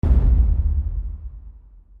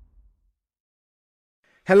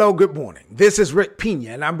Hello, good morning. This is Rick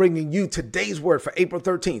Pina, and I'm bringing you today's word for April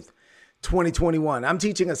 13th, 2021. I'm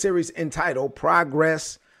teaching a series entitled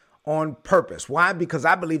Progress on Purpose. Why? Because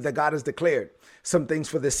I believe that God has declared some things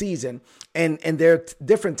for the season, and there are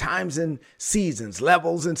different times and seasons,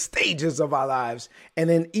 levels and stages of our lives,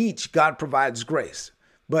 and in each, God provides grace.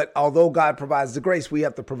 But although God provides the grace, we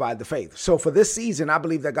have to provide the faith. So for this season, I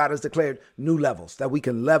believe that God has declared new levels, that we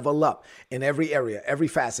can level up in every area, every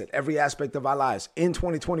facet, every aspect of our lives in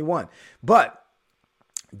 2021. But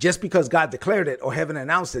just because God declared it or heaven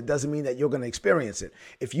announced it doesn't mean that you're going to experience it.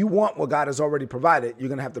 If you want what God has already provided, you're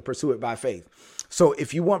going to have to pursue it by faith. So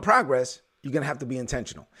if you want progress, you're going to have to be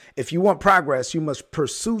intentional. If you want progress, you must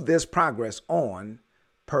pursue this progress on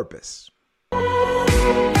purpose.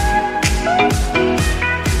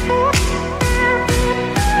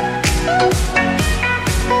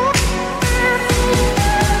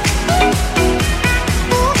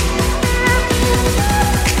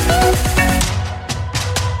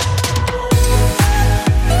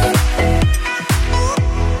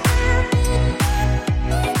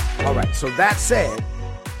 All right, so that said,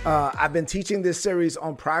 I've been teaching this series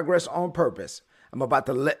on progress on purpose. I'm about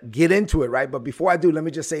to get into it, right? But before I do, let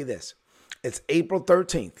me just say this. It's April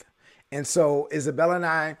 13th. And so Isabella and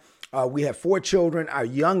I, we have 4 children. Our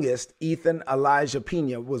youngest, Ethan Elijah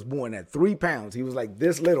Pina, was born at 3 pounds. He was like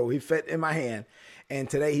this little. He fit in my hand. And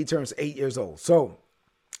today he turns 8 years old. So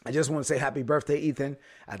I just want to say happy birthday, Ethan.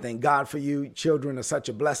 I thank God for you. Children are such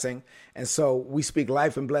a blessing. And so we speak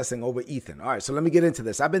life and blessing over Ethan. All right, so let me get into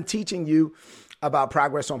this. I've been teaching you about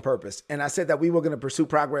progress on purpose. And I said that we were going to pursue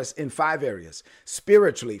progress in 5 areas: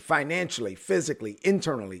 spiritually, financially, physically,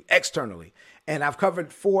 internally, externally. And I've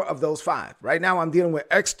covered 4 of those 5. Right now I'm dealing with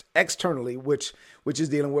externally, which is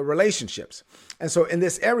dealing with relationships. And so in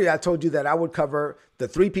this area, I told you that I would cover the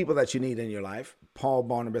 3 people that you need in your life: Paul,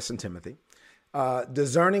 Barnabas, and Timothy.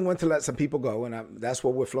 Discerning when to let some people go, and that's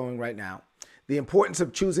what we're flowing right now. The importance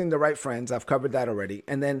of choosing the right friends, I've covered that already.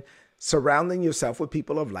 And then surrounding yourself with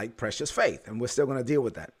people of like precious faith, and we're still going to deal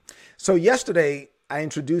with that. So yesterday, I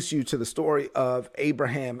introduced you to the story of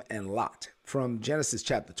Abraham and Lot from Genesis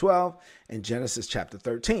chapter 12 and Genesis chapter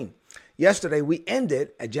 13. Yesterday, we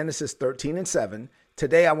ended at Genesis 13 and 7.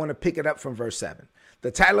 Today, I want to pick it up from verse 7.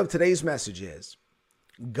 The title of today's message is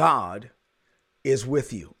God is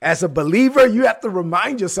with you. As a believer, you have to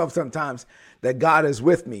remind yourself sometimes that God is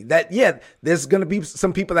with me. That, there's going to be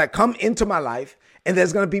some people that come into my life, and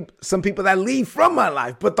there's going to be some people that leave from my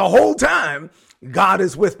life. But the whole time, God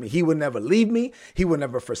is with me. He will never leave me. He will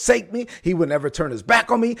never forsake me. He will never turn his back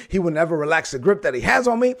on me. He will never relax the grip that he has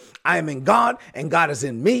on me. I am in God, and God is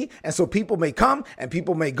in me. And so people may come and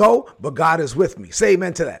people may go, but God is with me. Say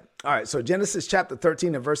amen to that. All right, so Genesis chapter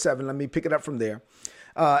 13 and verse 7, let me pick it up from there.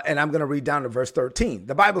 And I'm going to read down to verse 13.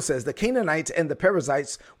 The Bible says the Canaanites and the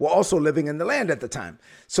Perizzites were also living in the land at the time.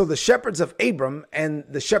 So the shepherds of Abram and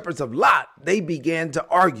the shepherds of Lot, they began to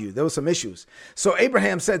argue. There were some issues. So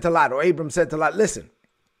Abram said to Lot, listen,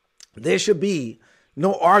 there should be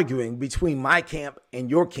no arguing between my camp and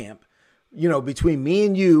your camp, between me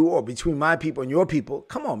and you, or between my people and your people.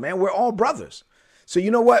 Come on, man, we're all brothers. So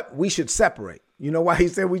you know what? We should separate. You know why he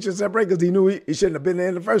said we should separate? Because he knew he shouldn't have been there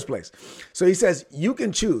in the first place. So he says, you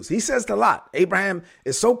can choose. He says to Lot, Abraham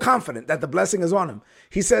is so confident that the blessing is on him.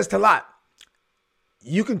 He says to Lot,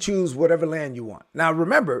 you can choose whatever land you want. Now,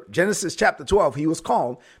 remember, Genesis chapter 12, he was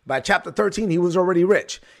called. By chapter 13, he was already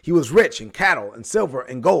rich. He was rich in cattle and silver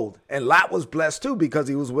and gold. And Lot was blessed too because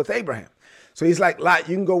he was with Abraham. So he's like, Lot,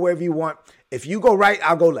 you can go wherever you want. If you go right,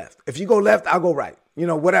 I'll go left. If you go left, I'll go right.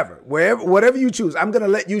 Whatever you choose, I'm going to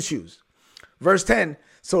let you choose. Verse 10,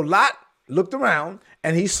 so Lot looked around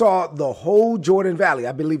and he saw the whole Jordan Valley.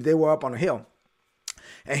 I believe they were up on a hill.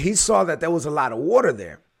 And he saw that there was a lot of water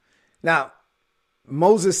there. Now,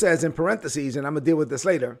 Moses says in parentheses, and I'm going to deal with this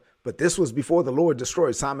later, but this was before the Lord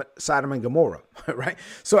destroyed Sodom and Gomorrah, right?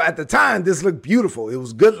 So at the time, this looked beautiful. It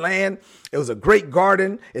was good land. It was a great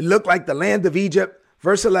garden. It looked like the land of Egypt.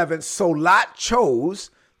 Verse 11, so Lot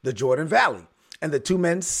chose the Jordan Valley, and the 2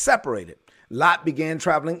 men separated. Lot began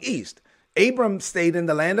traveling east. Abram stayed in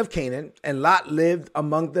the land of Canaan, and Lot lived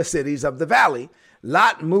among the cities of the valley.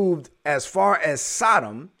 Lot moved as far as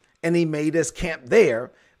Sodom, and he made his camp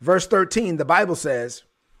there. Verse 13, the Bible says,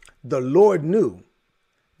 the Lord knew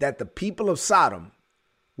that the people of Sodom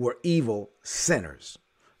were evil sinners.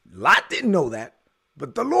 Lot didn't know that,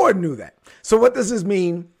 but the Lord knew that. So what does this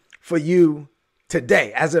mean for you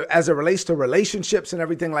today as it relates to relationships and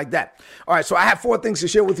everything like that? All right, so I have 4 things to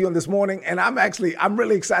share with you on this morning, and I'm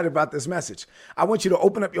really excited about this message. I want you to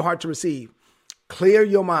open up your heart to receive. Clear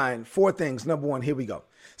your mind. 4 things. Number 1, here we go.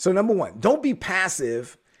 So number 1, don't be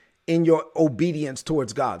passive in your obedience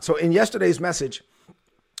towards God. So in yesterday's message,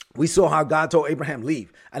 we saw how God told Abraham,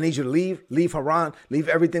 leave. I need you to leave Haran, leave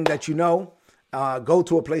everything that you know, go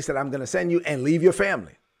to a place that I'm going to send you and leave your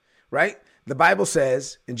family, right? The Bible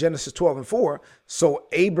says in Genesis 12:4, so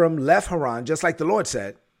Abram left Haran, just like the Lord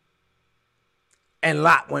said, and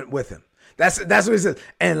Lot went with him. That's what it says.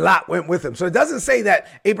 And Lot went with him. So it doesn't say that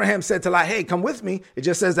Abraham said to Lot, hey, come with me. It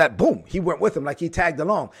just says that, boom, he went with him, like he tagged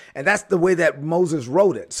along. And that's the way that Moses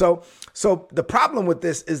wrote it. So the problem with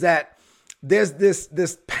this is that there's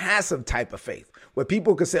this passive type of faith where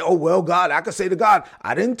people could say, oh, well, God, I could say to God,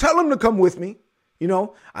 I didn't tell him to come with me.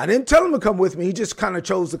 I didn't tell him to come with me. He just kind of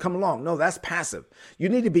chose to come along. No, that's passive. You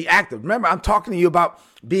need to be active. Remember, I'm talking to you about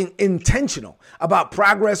being intentional, about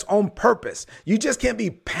progress on purpose. You just can't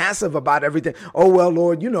be passive about everything. Oh, well,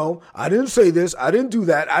 Lord, I didn't say this. I didn't do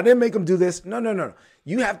that. I didn't make him do this. No.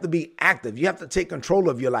 You have to be active. You have to take control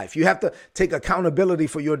of your life. You have to take accountability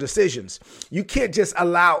for your decisions. You can't just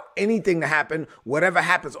allow anything to happen, whatever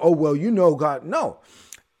happens. Oh, well, God. No.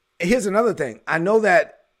 Here's another thing. I know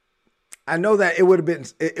that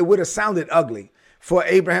it would have sounded ugly for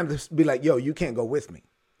Abraham to be like, yo, you can't go with me.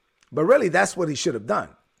 But really, that's what he should have done.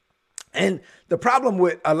 And the problem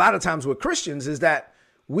with a lot of times with Christians is that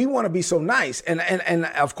we want to be so nice. And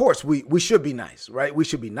of course, we should be nice, right? We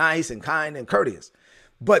should be nice and kind and courteous.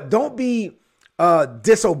 But don't be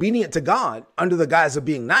disobedient to God under the guise of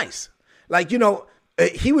being nice. Like,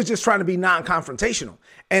 he was just trying to be non-confrontational.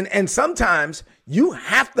 And sometimes you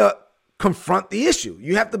have to confront the issue.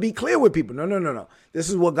 You have to be clear with people. No.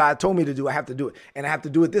 This is what God told me to do. I have to do it. And I have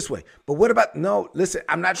to do it this way. But what about, listen,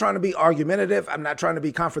 I'm not trying to be argumentative. I'm not trying to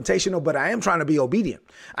be confrontational, but I am trying to be obedient.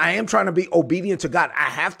 I am trying to be obedient to God.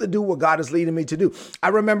 I have to do what God is leading me to do. I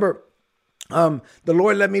remember the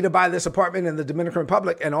Lord led me to buy this apartment in the Dominican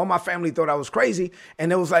Republic, and all my family thought I was crazy.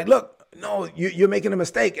 And it was like, look, no, you're making a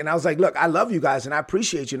mistake. And I was like, look, I love you guys and I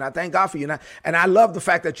appreciate you and I thank God for you. And I love the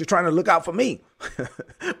fact that you're trying to look out for me,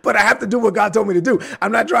 but I have to do what God told me to do.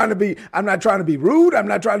 I'm not trying to be rude. I'm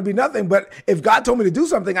not trying to be nothing, but if God told me to do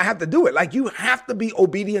something, I have to do it. Like, you have to be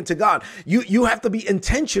obedient to God. You have to be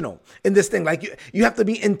intentional in this thing. Like you have to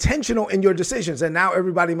be intentional in your decisions. And now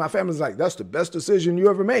everybody in my family is like, that's the best decision you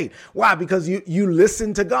ever made. Why? Because you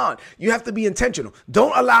listen to God. You have to be intentional.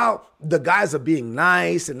 Don't allow the guise of being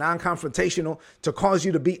nice and non-confrontational to cause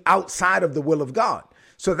you to be outside of the will of God.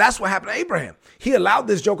 So that's what happened to Abraham. He allowed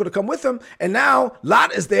this joker to come with him. And now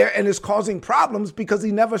Lot is there and is causing problems because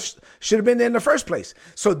he never should have been there in the first place.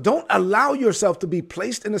 So don't allow yourself to be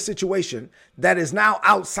placed in a situation that is now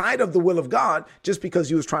outside of the will of God just because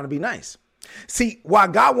you was trying to be nice. See, while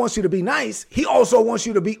God wants you to be nice, he also wants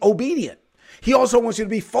you to be obedient. He also wants you to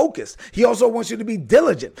be focused. He also wants you to be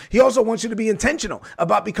diligent. He also wants you to be intentional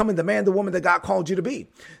about becoming the man, the woman that God called you to be.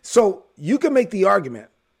 So you can make the argument.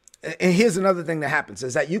 And here's another thing that happens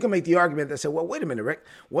is that you can make the argument that say, well, wait a minute, Rick,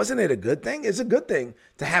 wasn't it a good thing? It's a good thing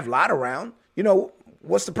to have Lot around.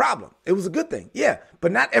 What's the problem? It was a good thing. Yeah,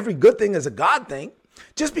 but not every good thing is a God thing.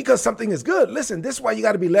 Just because something is good, listen, this is why you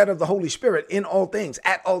got to be led of the Holy Spirit in all things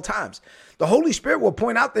at all times. The Holy Spirit will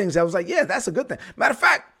point out things that was like, yeah, that's a good thing. Matter of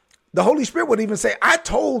fact, the Holy Spirit would even say, I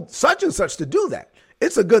told such and such to do that.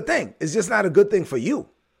 It's a good thing. It's just not a good thing for you.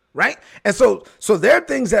 Right. And so there are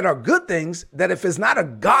things that are good things that if it's not a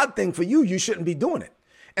God thing for you, you shouldn't be doing it.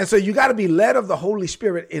 And so you got to be led of the Holy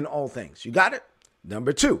Spirit in all things. You got it?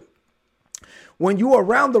 Number 2, when you are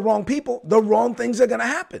around the wrong people, the wrong things are going to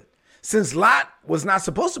happen. Since Lot was not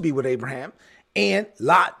supposed to be with Abraham and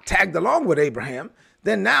Lot tagged along with Abraham,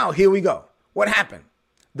 then now here we go. What happened?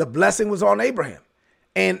 The blessing was on Abraham.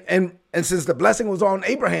 And since the blessing was on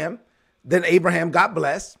Abraham, then Abraham got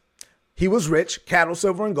blessed. He was rich, cattle,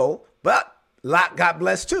 silver, and gold, but Lot got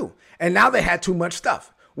blessed too. And now they had too much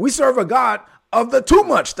stuff. We serve a God of the too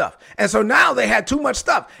much stuff. And so now they had too much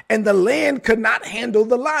stuff and the land could not handle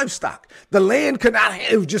the livestock. The land could not,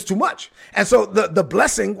 it was just too much. And so the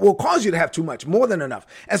blessing will cause you to have too much, more than enough.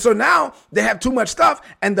 And so now they have too much stuff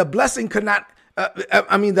and the blessing could not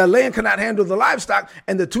the land cannot handle the livestock,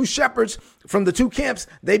 and the two shepherds from the two camps,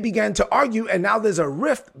 they began to argue. And now there's a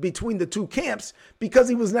rift between the two camps because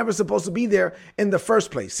he was never supposed to be there in the first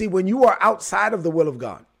place. See, when you are outside of the will of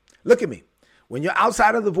God, look at me, when you're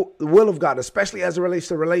outside of the will of God, especially as it relates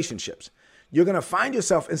to relationships, you're going to find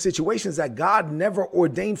yourself in situations that God never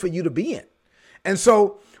ordained for you to be in. And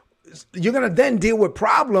so you're going to then deal with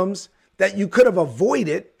problems that you could have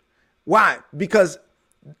avoided. Why? Because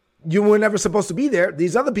you were never supposed to be there.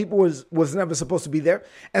 These other people was never supposed to be there.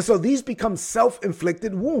 And so these become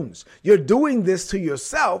self-inflicted wounds. You're doing this to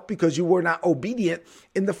yourself because you were not obedient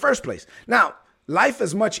in the first place. Now, Life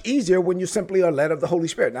is much easier when you simply are led of the Holy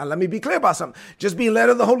Spirit. Now, let me be clear about something. Just being led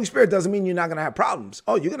of the Holy Spirit doesn't mean you're not going to have problems.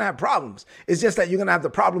 Oh, you're going to have problems. It's just that you're going to have the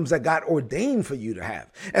problems that God ordained for you to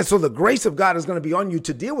have. And so the grace of God is going to be on you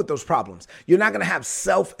to deal with those problems. You're not going to have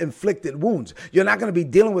self-inflicted wounds. You're not going to be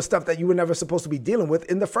dealing with stuff that you were never supposed to be dealing with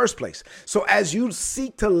in the first place. So as you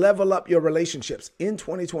seek to level up your relationships in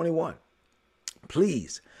 2021,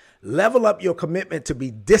 please level up your commitment to be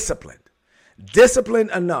disciplined.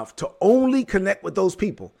 Disciplined enough to only connect with those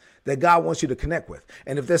people that God wants you to connect with.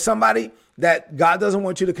 And if there's somebody that God doesn't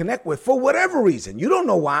want you to connect with for whatever reason, you don't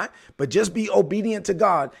know why, but just be obedient to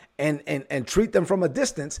God and treat them from a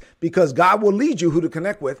distance, because God will lead you who to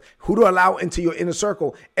connect with, who to allow into your inner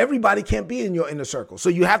circle. Everybody can't be in your inner circle. So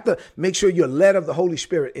you have to make sure you're led of the Holy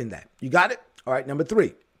Spirit in that. You got it? All right. Number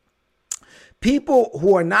 3, people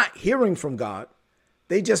who are not hearing from God,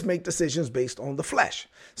 they just make decisions based on the flesh.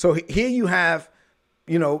 So here you have,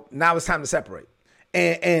 now it's time to separate.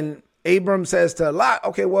 And Abram says to Lot,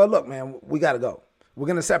 okay, well, look, man, we got to go. We're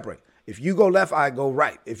going to separate. If you go left, I go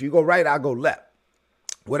right. If you go right, I go left.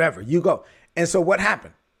 Whatever, you go. And so what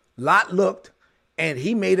happened? Lot looked and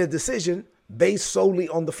he made a decision based solely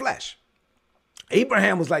on the flesh.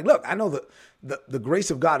 Abraham was like, look, I know the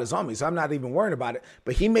grace of God is on me, so I'm not even worrying about it.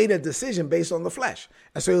 But he made a decision based on the flesh.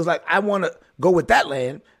 And so he was like, I want to go with that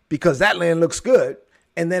land because that land looks good.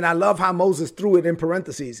 And then I love how Moses threw it in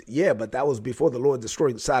parentheses. Yeah, but that was before the Lord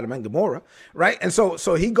destroyed Sodom and Gomorrah, right? And so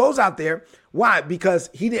he goes out there. Why? Because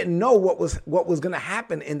he didn't know what was going to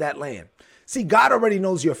happen in that land. See, God already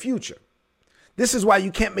knows your future. This is why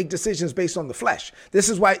you can't make decisions based on the flesh. This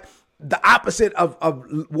is why the opposite of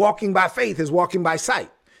walking by faith is walking by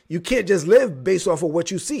sight. You can't just live based off of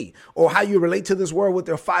what you see or how you relate to this world with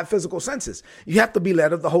your 5 physical senses. You have to be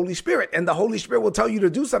led of the Holy Spirit, and the Holy Spirit will tell you to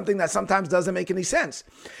do something that sometimes doesn't make any sense.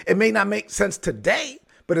 It may not make sense today,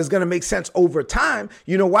 but it's going to make sense over time.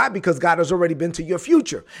 You know why? Because God has already been to your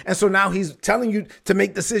future. And so now he's telling you to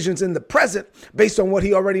make decisions in the present based on what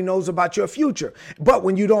he already knows about your future. But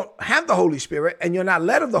when you don't have the Holy Spirit and you're not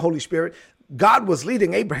led of the Holy Spirit, God was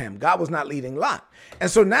leading Abraham. God was not leading Lot.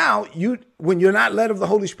 And so now when you're not led of the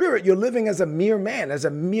Holy Spirit, you're living as a mere man, as a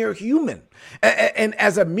mere human. And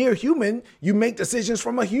as a mere human, you make decisions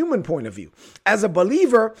from a human point of view. As a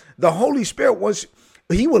believer, the Holy Spirit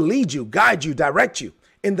he will lead you, guide you, direct you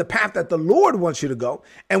in the path that the Lord wants you to go.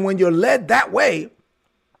 And when you're led that way,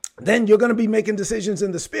 then you're going to be making decisions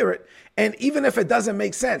in the spirit. And even if it doesn't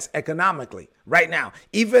make sense economically right now,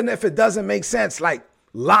 even if it doesn't make sense like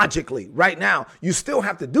logically right now, you still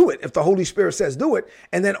have to do it if the Holy Spirit says do it.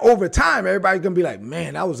 And then over time, everybody's going to be like,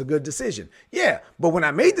 man, that was a good decision. Yeah. But when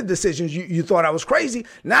I made the decisions, you thought I was crazy.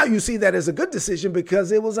 Now you see that as a good decision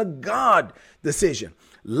because it was a God decision.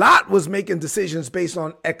 Lot was making decisions based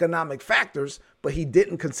on economic factors, but he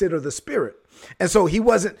didn't consider the spirit. And so he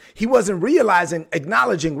wasn't realizing,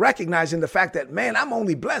 acknowledging, recognizing the fact that, man, I'm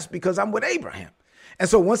only blessed because I'm with Abraham. And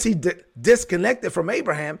so once he disconnected from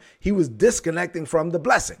Abraham, he was disconnecting from the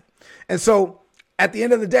blessing. And so at the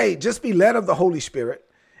end of the day, just be led of the Holy Spirit.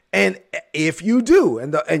 And if you do,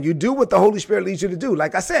 and you do what the Holy Spirit leads you to do,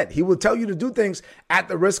 like I said, he will tell you to do things at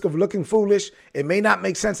the risk of looking foolish. It may not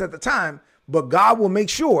make sense at the time, but God will make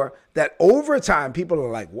sure that over time, people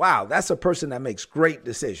are like, wow, that's a person that makes great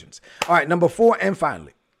decisions. All right, number 4, and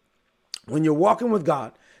finally, when you're walking with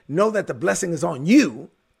God, know that the blessing is on you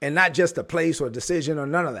and not just a place or decision or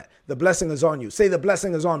none of that. The blessing is on you. Say the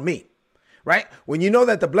blessing is on me, right? When you know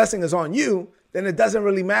that the blessing is on you, then it doesn't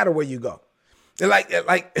really matter where you go.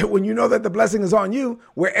 Like when you know that the blessing is on you,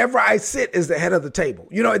 wherever I sit is the head of the table.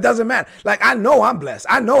 It doesn't matter. Like, I know I'm blessed.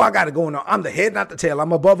 I know I got it going on. I'm the head, not the tail.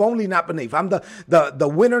 I'm above only, not beneath. I'm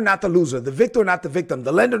the winner, not the loser, the victor, not the victim,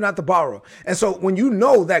 the lender, not the borrower. And so when you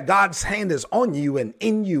know that God's hand is on you and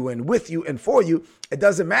in you and with you and for you, it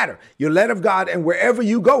doesn't matter. You're led of God, and wherever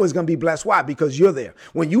you go is going to be blessed. Why? Because you're there.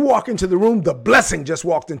 When you walk into the room, the blessing just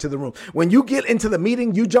walked into the room. When you get into the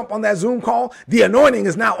meeting, you jump on that Zoom call, the anointing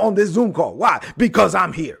is now on this Zoom call. Why? Because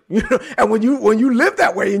I'm here. And when you live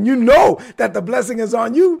that way and you know that the blessing is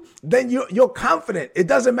on you, then you're confident. It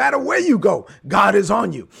doesn't matter where you go. God is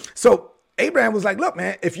on you. So Abraham was like, look,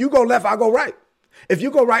 man, if you go left, I'll go right. If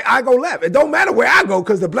you go right, I go left. It don't matter where I go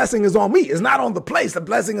because the blessing is on me. It's not on the place. The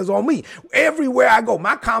blessing is on me. Everywhere I go,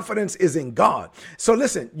 my confidence is in God. So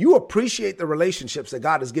listen, you appreciate the relationships that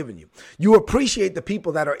God has given you. You appreciate the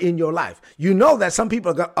people that are in your life. You know that some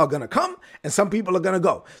people are going to come and some people are going to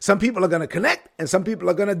go. Some people are going to connect and some people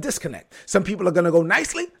are going to disconnect. Some people are going to go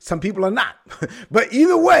nicely. Some people are not. But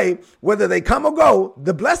either way, whether they come or go,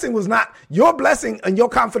 the blessing was not your blessing, and your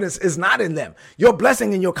confidence is not in them. Your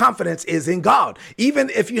blessing and your confidence is in God. Even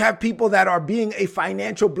if you have people that are being a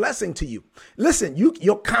financial blessing to you, listen,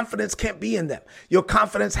 your confidence can't be in them. Your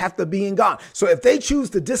confidence have to be in God. So if they choose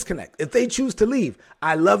to disconnect, if they choose to leave,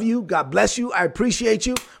 I love you. God bless you. I appreciate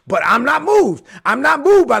you, but I'm not moved. I'm not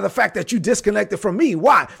moved by the fact that you disconnected from me.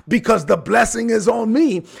 Why? Because the blessing is on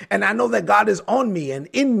me. And I know that God is on me and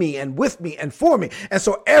in me and with me and for me. And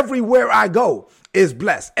so everywhere I go is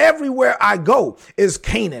blessed. Everywhere I go is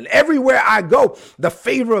Canaan. Everywhere I go, the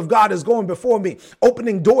favor of God is going before me,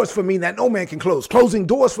 opening doors for me that no man can close, closing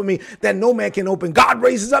doors for me that no man can open. God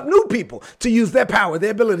raises up new people to use their power,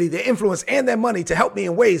 their ability, their influence, and their money to help me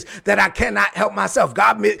in ways that I cannot help myself.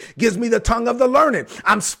 God gives me the tongue of the learned.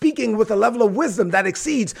 I'm speaking with a level of wisdom that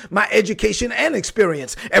exceeds my education and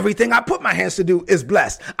experience. Everything I put my hands to do is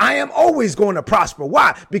blessed. I am always going to prosper.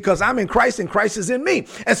 Why? Because I'm in Christ and Christ is in me.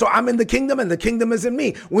 And so I'm in the kingdom and the kingdom is in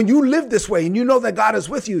me. When you live this way and you know that God is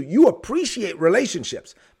with you, you appreciate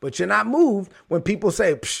relationships, but you're not moved when people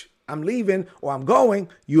say, Psh, I'm leaving or I'm going.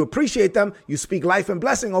 You appreciate them. You speak life and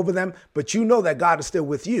blessing over them, but you know that God is still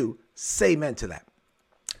with you. Say amen to that.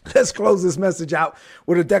 Let's close this message out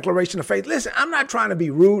with a declaration of faith. Listen, I'm not trying to be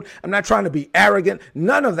rude. I'm not trying to be arrogant.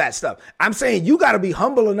 None of that stuff. I'm saying you got to be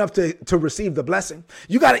humble enough to receive the blessing.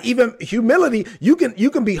 You got to even humility. You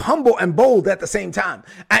can be humble and bold at the same time.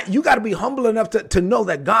 You got to be humble enough to know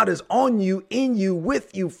that God is on you, in you,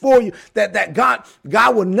 with you, for you, that God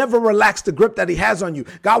will never relax the grip that he has on you.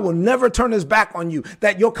 God will never turn his back on you,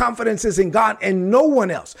 that your confidence is in God and no one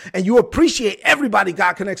else. And you appreciate everybody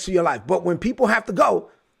God connects to your life. But when people have to go,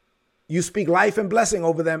 you speak life and blessing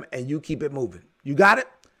over them and you keep it moving. You got it?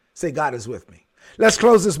 Say, God is with me. Let's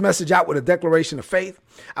close this message out with a declaration of faith.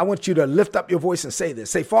 I want you to lift up your voice and say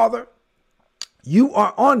this. Say, Father, you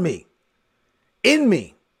are on me, in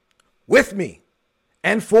me, with me,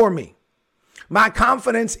 and for me. My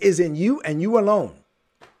confidence is in you and you alone.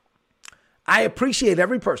 I appreciate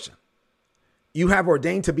every person you have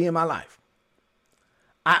ordained to be in my life.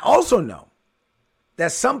 I also know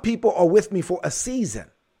that some people are with me for a season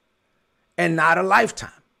and not a lifetime.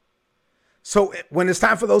 So when it's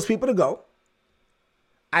time for those people to go,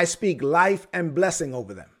 I speak life and blessing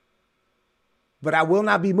over them. But I will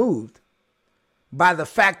not be moved by the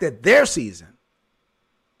fact that their season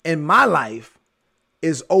in my life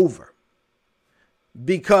is over.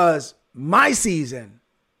 Because my season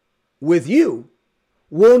with you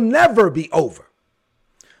will never be over.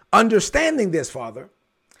 Understanding this, Father,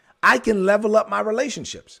 I can level up my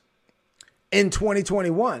relationships in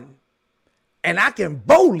 2021. And I can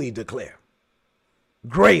boldly declare,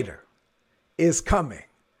 greater is coming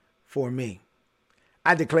for me.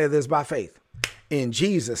 I declare this by faith. In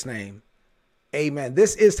Jesus' name, amen.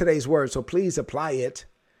 This is today's word, so please apply it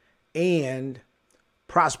and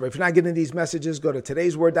prosper. If you're not getting these messages, go to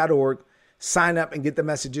today'sword.org, sign up and get the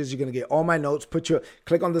messages. You're going to get all my notes.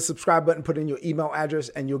 Click on the subscribe button, put in your email address,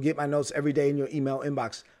 and you'll get my notes every day in your email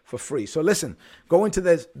inbox for free. So listen, go into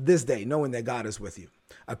this day knowing that God is with you.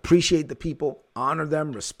 Appreciate the people, honor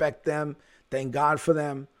them, respect them, thank God for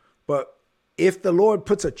them. But if the Lord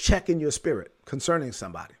puts a check in your spirit concerning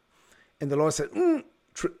somebody, and the Lord said,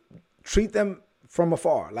 treat them from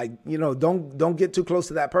afar, like, don't get too close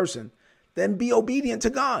to that person, then be obedient to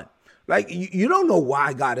God. Like, you don't know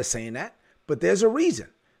why God is saying that, but there's a reason.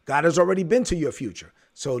 God has already been to your future.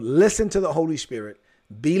 So listen to the Holy Spirit,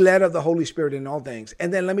 be led of the Holy Spirit in all things.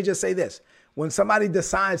 And then let me just say this. When somebody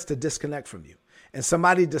decides to disconnect from you and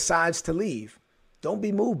somebody decides to leave, don't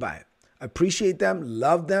be moved by it. Appreciate them,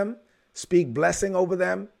 love them, speak blessing over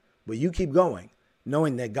them, but you keep going,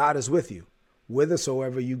 knowing that God is with you,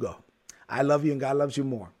 whithersoever you go. I love you and God loves you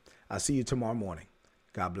more. I'll see you tomorrow morning.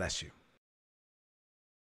 God bless you.